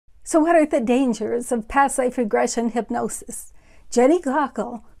So what are the dangers of past life regression hypnosis? Jenny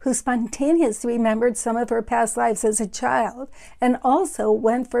Cockle, who spontaneously remembered some of her past lives as a child and also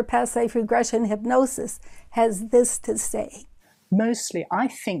went for past life regression hypnosis, has this to say. Mostly, I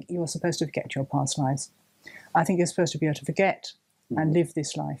think you're supposed to forget your past lives. I think you're supposed to be able to forget and live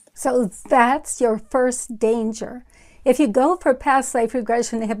this life. So that's your first danger. If you go for past life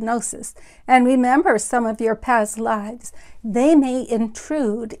regression hypnosis and remember some of your past lives, they may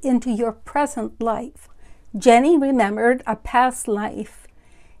intrude into your present life. Jenny remembered a past life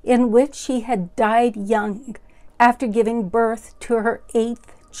in which she had died young after giving birth to her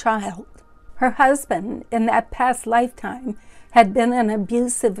 8th child. Her husband in that past lifetime had been an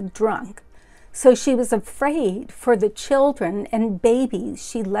abusive drunk, so she was afraid for the children and babies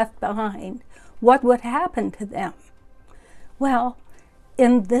she left behind. What would happen to them? Well,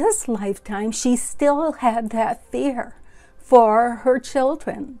 in this lifetime, she still had that fear for her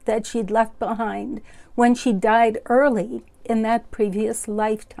children that she'd left behind when she died early in that previous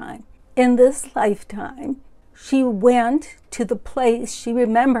lifetime. In this lifetime, she went to the place she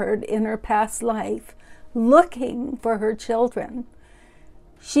remembered in her past life, looking for her children.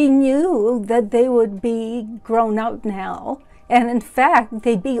 She knew that they would be grown up now, and in fact,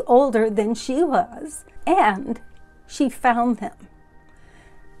 they'd be older than she was, and she found them.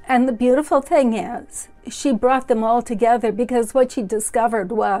 And the beautiful thing is, she brought them all together because what she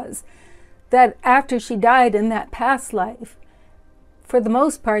discovered was that after she died in that past life, for the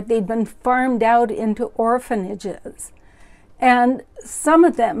most part, they'd been farmed out into orphanages. And some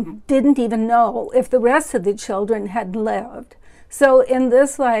of them didn't even know if the rest of the children had lived. So in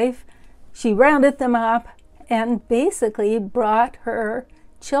this life, she rounded them up and basically brought her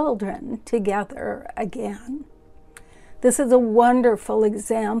children together again. This is a wonderful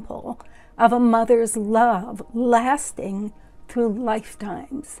example of a mother's love lasting through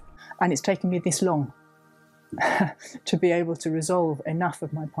lifetimes. And it's taken me this long to be able to resolve enough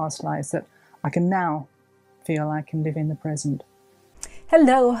of my past lives that I can now feel I can live in the present.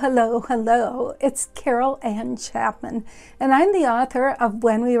 Hello, hello, hello. It's Carol Ann Chapman, and I'm the author of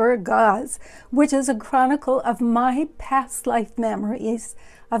When We Were Gods, which is a chronicle of my past life memories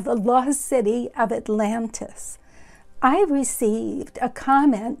of the lost city of Atlantis. I received a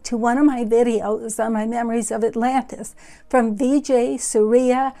comment to one of my videos on my memories of Atlantis from Vijay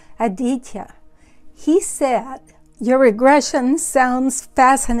Surya Aditya. He said, "Your regression sounds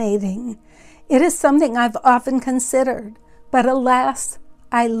fascinating. It is something I've often considered, but alas,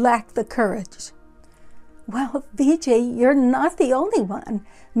 I lack the courage." Well, Vijay, you're not the only one.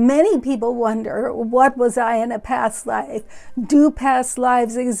 Many people wonder, what was I in a past life? Do past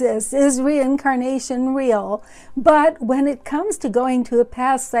lives exist? Is reincarnation real? But when it comes to going to a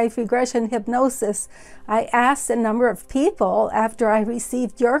past life regression hypnosis, I asked a number of people after I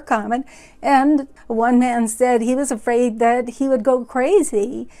received your comment, and one man said he was afraid that he would go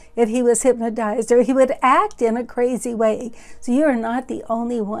crazy if he was hypnotized, or he would act in a crazy way. So you're not the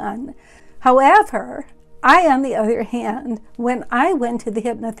only one. However, I, on the other hand, when I went to the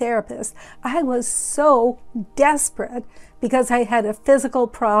hypnotherapist, I was so desperate because I had a physical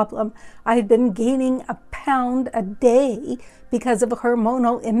problem. I had been gaining a pound a day because of a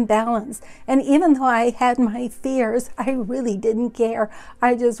hormonal imbalance. And even though I had my fears, I really didn't care.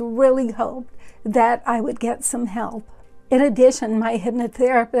 I just really hoped that I would get some help. In addition, my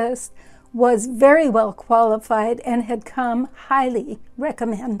hypnotherapist was very well qualified and had come highly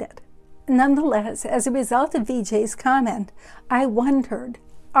recommended. Nonetheless, as a result of Vijay's comment, I wondered,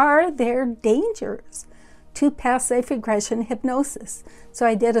 are there dangers to past life regression hypnosis? So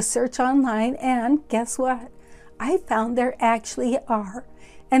I did a search online, and guess what? I found there actually are.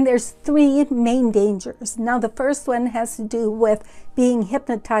 And there's 3 main dangers. Now, the first one has to do with being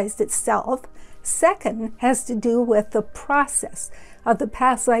hypnotized itself. Second has to do with the process of the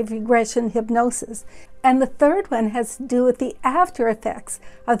past life regression hypnosis. And the third one has to do with the after effects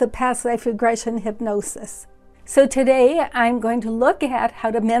of the past life regression hypnosis. So today I'm going to look at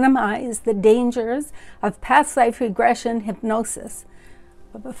how to minimize the dangers of past life regression hypnosis.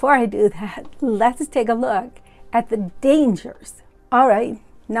 But before I do that, let's take a look at the dangers. All right,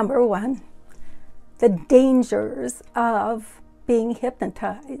 number 1, the dangers of being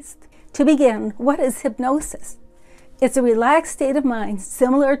hypnotized. To begin, what is hypnosis? It's a relaxed state of mind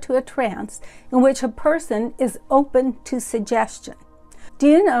similar to a trance in which a person is open to suggestion. Do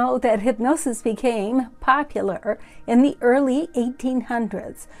you know that hypnosis became popular in the early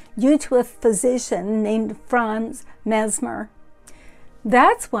 1800s due to a physician named Franz Mesmer?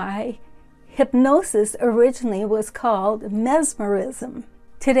 That's why hypnosis originally was called mesmerism.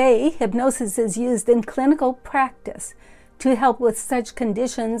 Today, hypnosis is used in clinical practice to help with such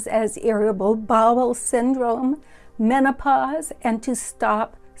conditions as irritable bowel syndrome, menopause, and to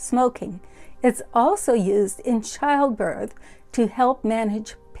stop smoking. It's also used in childbirth to help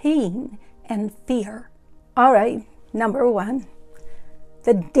manage pain and fear. All right, number 1,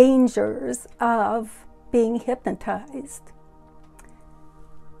 the dangers of being hypnotized.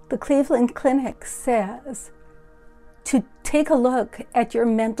 The Cleveland Clinic says to take a look at your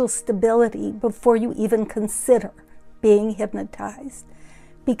mental stability before you even consider being hypnotized.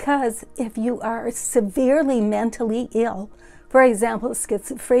 Because if you are severely mentally ill, for example,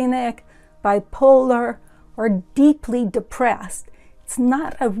 schizophrenic, bipolar, or deeply depressed, it's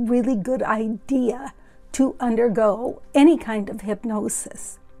not a really good idea to undergo any kind of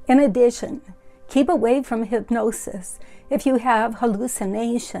hypnosis. In addition, keep away from hypnosis if you have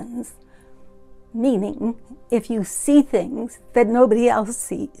hallucinations, meaning if you see things that nobody else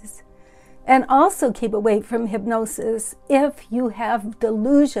sees. And also keep away from hypnosis if you have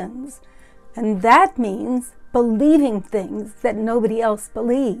delusions, and that means believing things that nobody else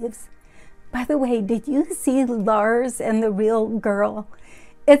believes. By the way, did you see Lars and the Real Girl?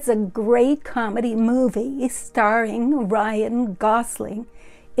 It's a great comedy movie starring Ryan Gosling.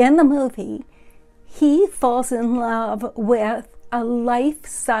 In the movie, he falls in love with a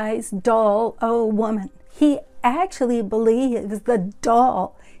life-size doll of a woman. He actually believes the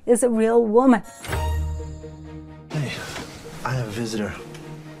doll is a real woman. Hey, I have a visitor.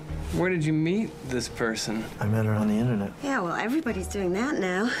 Where did you meet this person? I met her on the internet. Yeah, well, everybody's doing that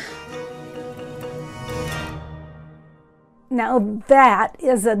now. Now that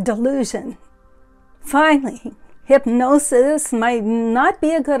is a delusion. Finally, hypnosis might not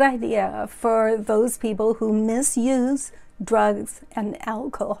be a good idea for those people who misuse drugs and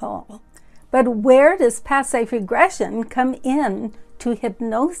alcohol. But where does past life regression come in to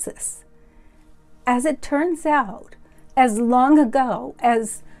hypnosis? As it turns out, as long ago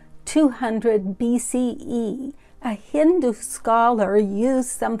as 200 BCE, a Hindu scholar used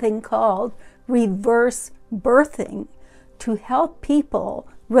something called reverse birthing to help people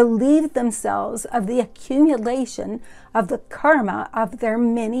relieve themselves of the accumulation of the karma of their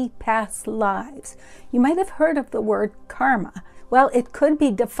many past lives. You might have heard of the word karma. Well, it could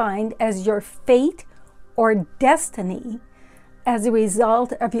be defined as your fate or destiny as a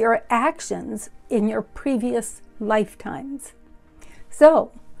result of your actions in your previous lifetimes.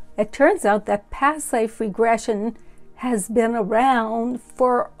 So, it turns out that past life regression has been around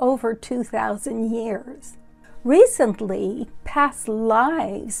for over 2,000 years. Recently, past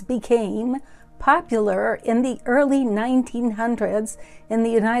lives became popular in the early 1900s in the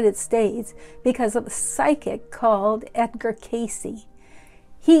United States because of a psychic called Edgar Cayce.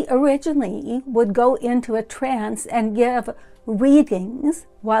 He originally would go into a trance and give readings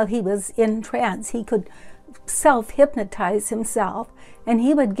while he was in trance. He could self-hypnotize himself, and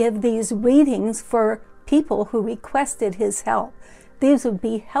he would give these readings for people who requested his help. These would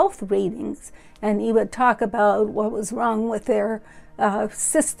be health readings, and he would talk about what was wrong with their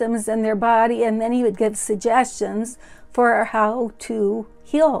systems and their body, and then he would give suggestions for how to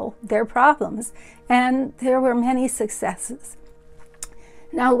heal their problems. And there were many successes.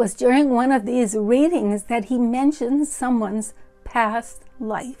 Now, it was during one of these readings that he mentioned someone's past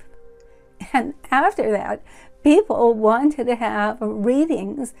life. And after that, people wanted to have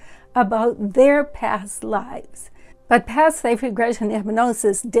readings about their past lives. But past life regression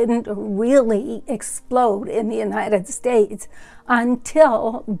hypnosis didn't really explode in the United States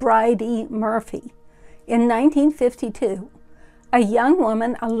until Bridie Murphy. In 1952, a young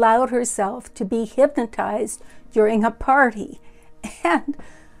woman allowed herself to be hypnotized during a party. And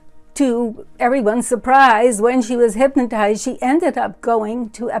to everyone's surprise, when she was hypnotized, she ended up going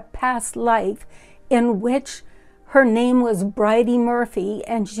to a past life in which her name was Bridie Murphy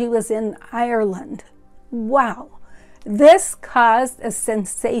and she was in Ireland. Wow. This caused a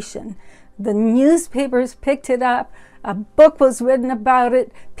sensation. The newspapers picked it up. A book was written about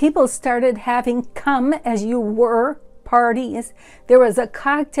it. People started having come as you were parties. There was a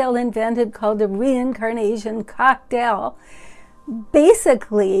cocktail invented called the Reincarnation cocktail.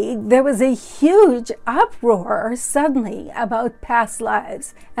 Basically, there was a huge uproar suddenly about past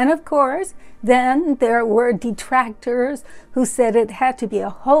lives. And of course, then there were detractors who said it had to be a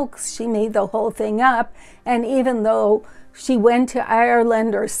hoax. She made the whole thing up. And even though she went to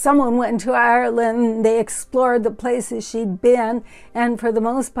Ireland, or someone went to Ireland, they explored the places she'd been, and for the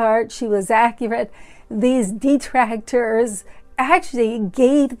most part, she was accurate. These detractors actually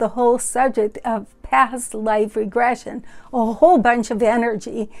gave the whole subject of past life regression a whole bunch of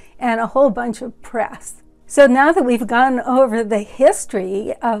energy and a whole bunch of press. So now that we've gone over the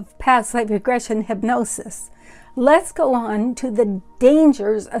history of past life regression hypnosis, let's go on to the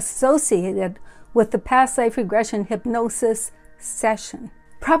dangers associated with the past life regression hypnosis session.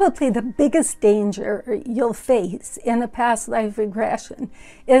 Probably the biggest danger you'll face in a past life regression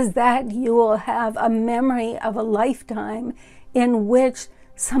is that you will have a memory of a lifetime in which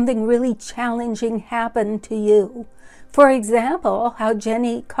something really challenging happened to you. For example, how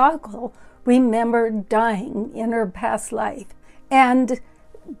Jenny Cockle remembered dying in her past life. And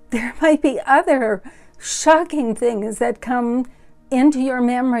there might be other shocking things that come into your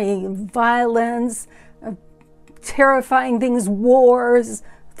memory: violence, terrifying things, wars,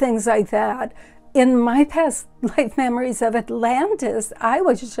 things like that. In my past life memories of Atlantis, I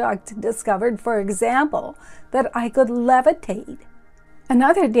was shocked to discover, for example, that I could levitate.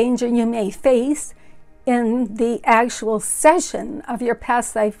 Another danger you may face in the actual session of your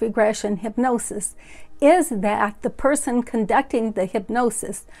past life regression hypnosis is that the person conducting the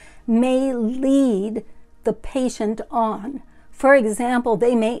hypnosis may lead the patient on. For example,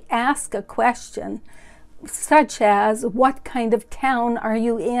 they may ask a question such as, what kind of town are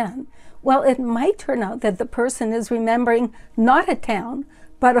you in? Well, it might turn out that the person is remembering not a town,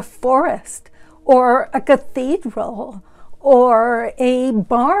 but a forest, or a cathedral, or a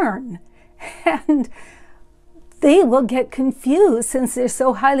barn. And they will get confused since they're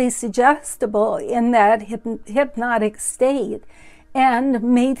so highly suggestible in that hypnotic state, and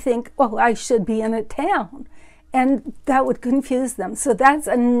may think, oh, I should be in a town. And that would confuse them. So that's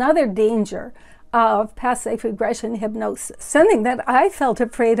another danger of past life regression hypnosis. Something that I felt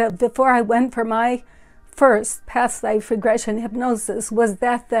afraid of before I went for my first past life regression hypnosis was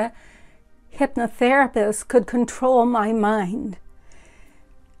that the hypnotherapist could control my mind.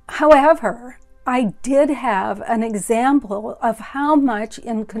 However, I did have an example of how much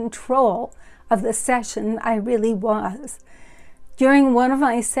in control of the session I really was. During one of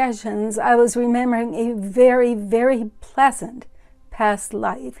my sessions, I was remembering a very, very pleasant past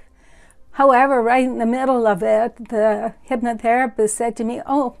life. However, right in the middle of it, the hypnotherapist said to me,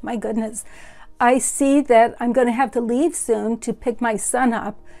 oh my goodness, I see that I'm going to have to leave soon to pick my son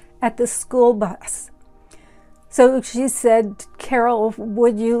up at the school bus. So she said, Carol,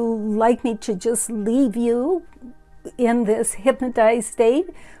 would you like me to just leave you in this hypnotized state,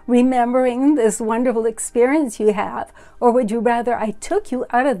 remembering this wonderful experience you have, or would you rather I took you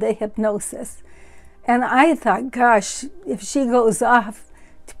out of the hypnosis? And I thought, gosh, if she goes off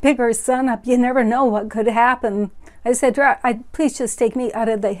to pick her son up, you never know what could happen. I said, please just take me out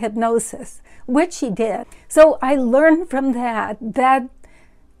of the hypnosis, which she did. So I learned from that,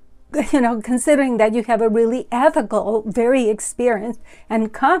 considering that you have a really ethical, very experienced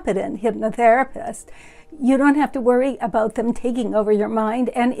and competent hypnotherapist, you don't have to worry about them taking over your mind.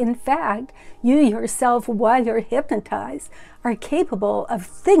 And in fact, you yourself, while you're hypnotized, are capable of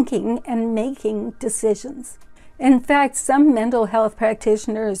thinking and making decisions. In fact, some mental health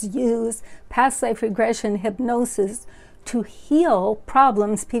practitioners use past life regression hypnosis to heal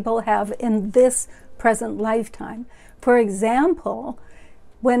problems people have in this present lifetime. For example,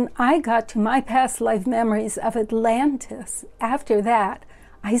 when I got to my past life memories of Atlantis, after that,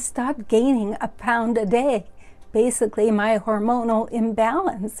 I stopped gaining a pound a day. Basically, my hormonal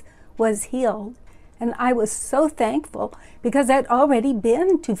imbalance was healed. And I was so thankful because I'd already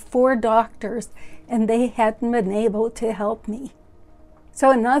been to 4 doctors and they hadn't been able to help me. So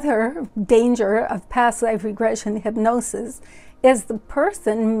another danger of past life regression hypnosis is the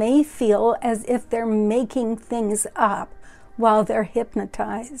person may feel as if they're making things up while they're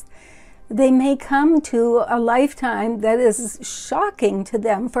hypnotized. They may come to a lifetime that is shocking to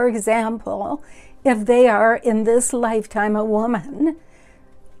them. For example, if they are in this lifetime a woman,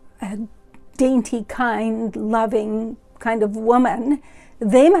 a dainty, kind, loving kind of woman,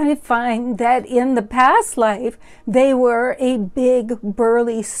 they might find that in the past life they were a big,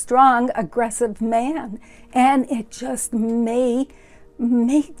 burly, strong, aggressive man. And it just may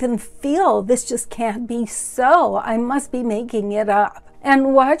make them feel this just can't be so. I must be making it up.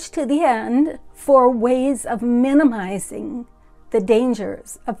 And watch to the end for ways of minimizing the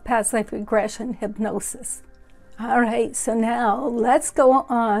dangers of past life regression hypnosis. All right, so now let's go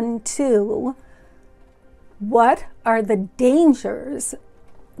on to what are the dangers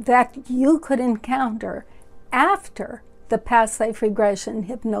that you could encounter after the past life regression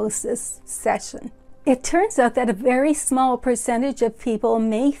hypnosis session. It turns out that a very small percentage of people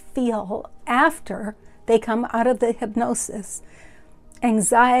may feel after they come out of the hypnosis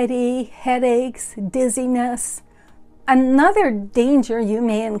anxiety, headaches, dizziness. Another danger you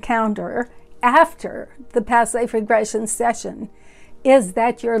may encounter after the past life regression session is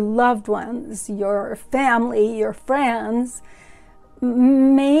that your loved ones, your family, your friends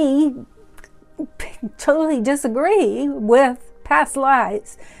may totally disagree with past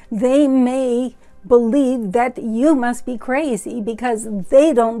lives. They may believe that you must be crazy because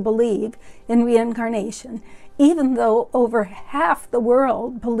they don't believe in reincarnation. Even though over half the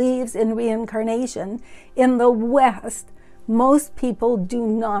world believes in reincarnation, in the West, most people do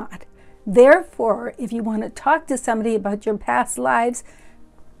not. Therefore, if you want to talk to somebody about your past lives,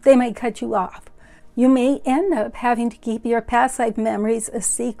 they might cut you off. You may end up having to keep your past life memories a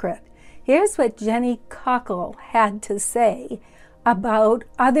secret. Here's what Jenny Cockle had to say about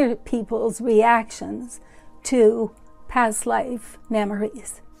other people's reactions to past life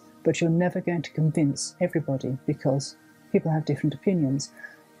memories. But you're never going to convince everybody because people have different opinions.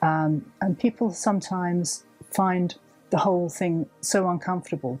 And people sometimes find the whole thing so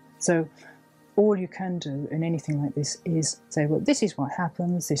uncomfortable. So all you can do in anything like this is say, well, this is what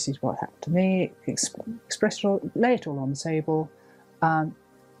happens, this is what happened to me, express it all, lay it all on the table,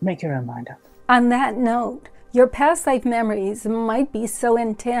 make your own mind up. On that note, your past life memories might be so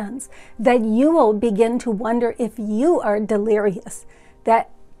intense that you will begin to wonder if you are delirious,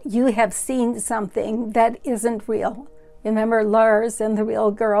 that you have seen something that isn't real. Remember Lars and the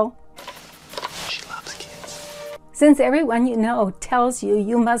Real Girl? She loves kids. Since everyone you know tells you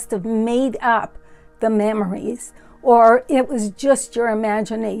you must have made up the memories, or it was just your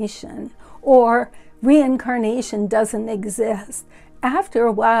imagination, or reincarnation doesn't exist, after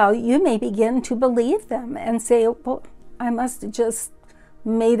a while you may begin to believe them and say, well, I must have just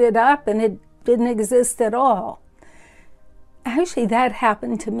made it up and it didn't exist at all. Actually, that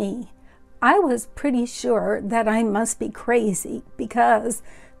happened to me. I was pretty sure that I must be crazy because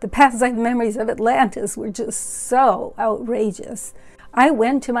the past life memories of Atlantis were just so outrageous. I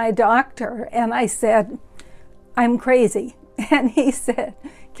went to my doctor and I said, I'm crazy. And he said,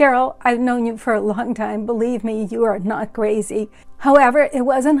 Carol, I've known you for a long time. Believe me, you are not crazy. However, it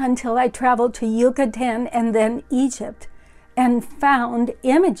wasn't until I traveled to Yucatan and then Egypt and found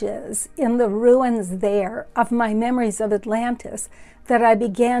images in the ruins there of my memories of Atlantis that I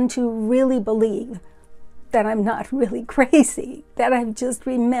began to really believe that I'm not really crazy, that I've just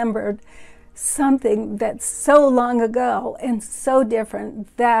remembered something that's so long ago and so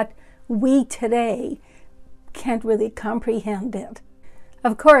different that we today can't really comprehend it.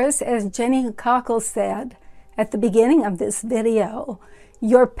 Of course, as Jenny Cockle said at the beginning of this video,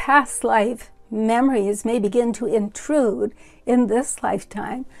 your past life memories may begin to intrude in this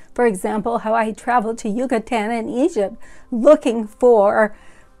lifetime. For example, how I traveled to Yucatan and Egypt looking for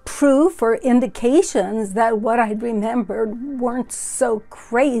proof or indications that what I'd remembered weren't so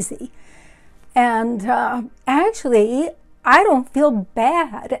crazy. And actually, I don't feel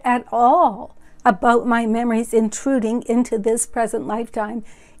bad at all about my memories intruding into this present lifetime.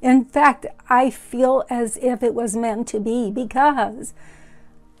 In fact, I feel as if it was meant to be because,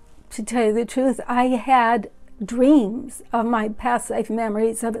 to tell you the truth, I had dreams of my past life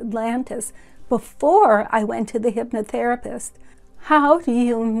memories of Atlantis before I went to the hypnotherapist. How do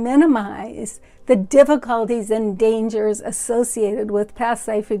you minimize the difficulties and dangers associated with past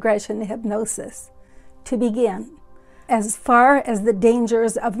life regression hypnosis? To begin, as far as the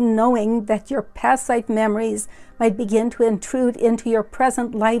dangers of knowing that your past life memories might begin to intrude into your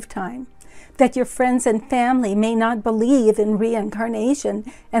present lifetime, that your friends and family may not believe in reincarnation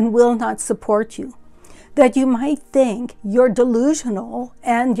and will not support you, that you might think you're delusional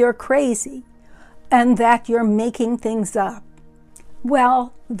and you're crazy, and that you're making things up.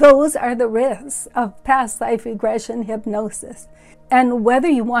 Well, those are the risks of past life regression hypnosis. And whether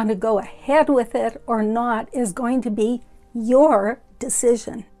you want to go ahead with it or not is going to be your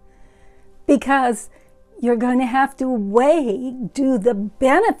decision. Because you're going to have to weigh, do the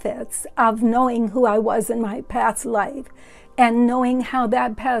benefits of knowing who I was in my past life and knowing how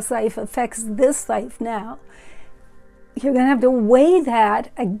that past life affects this life now. You're going to have to weigh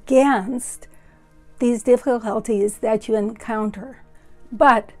that against these difficulties that you encounter.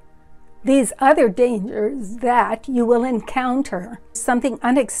 But these other dangers that you will encounter, something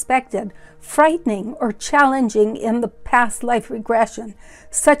unexpected, frightening, or challenging in the past life regression,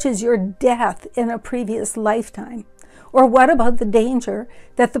 such as your death in a previous lifetime. Or what about the danger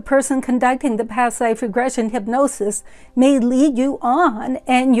that the person conducting the past life regression hypnosis may lead you on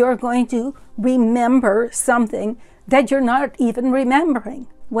and you're going to remember something that you're not even remembering?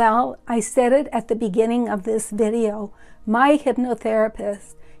 Well, I said it at the beginning of this video. My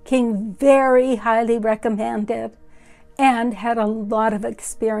hypnotherapist came very highly recommended and had a lot of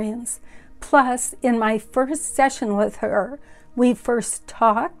experience. Plus, in my first session with her, we first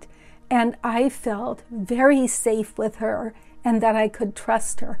talked and I felt very safe with her and that I could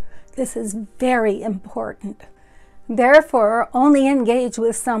trust her. This is very important. Therefore, only engage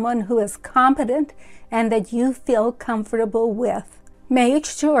with someone who is competent and that you feel comfortable with. Make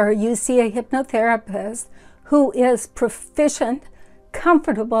sure you see a hypnotherapist who is proficient,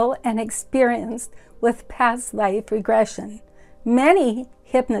 comfortable, and experienced with past life regression. Many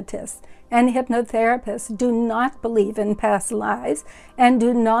hypnotists and hypnotherapists do not believe in past lives and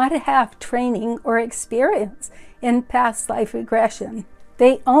do not have training or experience in past life regression.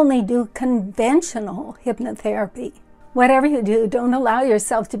 They only do conventional hypnotherapy. Whatever you do, don't allow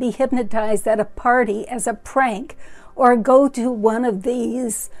yourself to be hypnotized at a party as a prank, or go to one of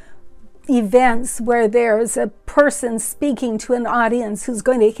these events where there's a person speaking to an audience who's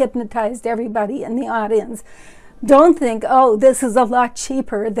going to hypnotize everybody in the audience. Don't think, oh, this is a lot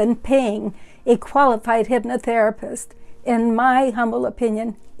cheaper than paying a qualified hypnotherapist. In my humble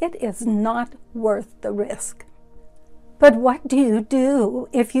opinion, it is not worth the risk. But what do you do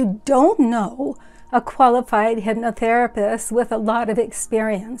if you don't know a qualified hypnotherapist with a lot of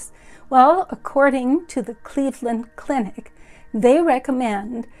experience? Well, according to the Cleveland Clinic, they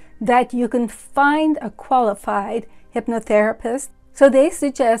recommend that you can find a qualified hypnotherapist. So they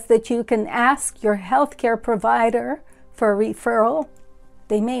suggest that you can ask your healthcare provider for a referral.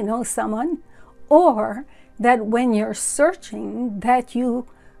 They may know someone. Or that when you're searching, that you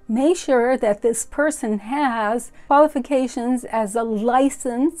make sure that this person has qualifications as a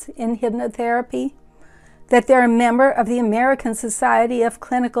license in hypnotherapy, that they're a member of the American Society of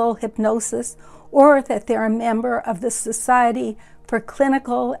Clinical Hypnosis, or that they're a member of the Society for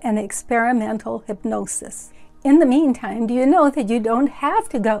Clinical and Experimental Hypnosis. In the meantime, do you know that you don't have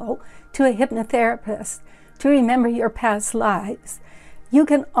to go to a hypnotherapist to remember your past lives? You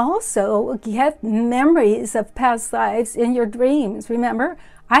can also get memories of past lives in your dreams. Remember,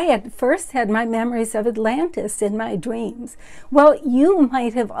 I had first had my memories of Atlantis in my dreams. Well, you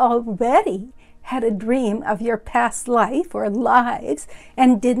might have already had a dream of your past life or lives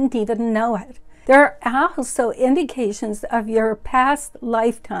and didn't even know it. There are also indications of your past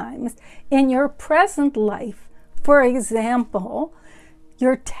lifetimes in your present life. For example,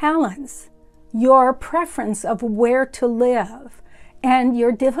 your talents, your preference of where to live, and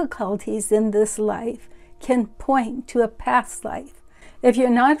your difficulties in this life can point to a past life. If you're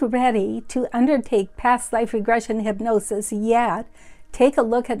not ready to undertake past life regression hypnosis yet, take a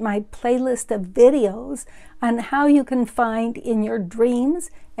look at my playlist of videos on how you can find in your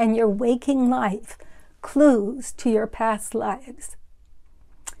dreams and your waking life clues to your past lives.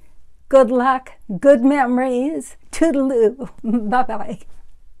 Good luck, good memories, toodaloo, bye-bye.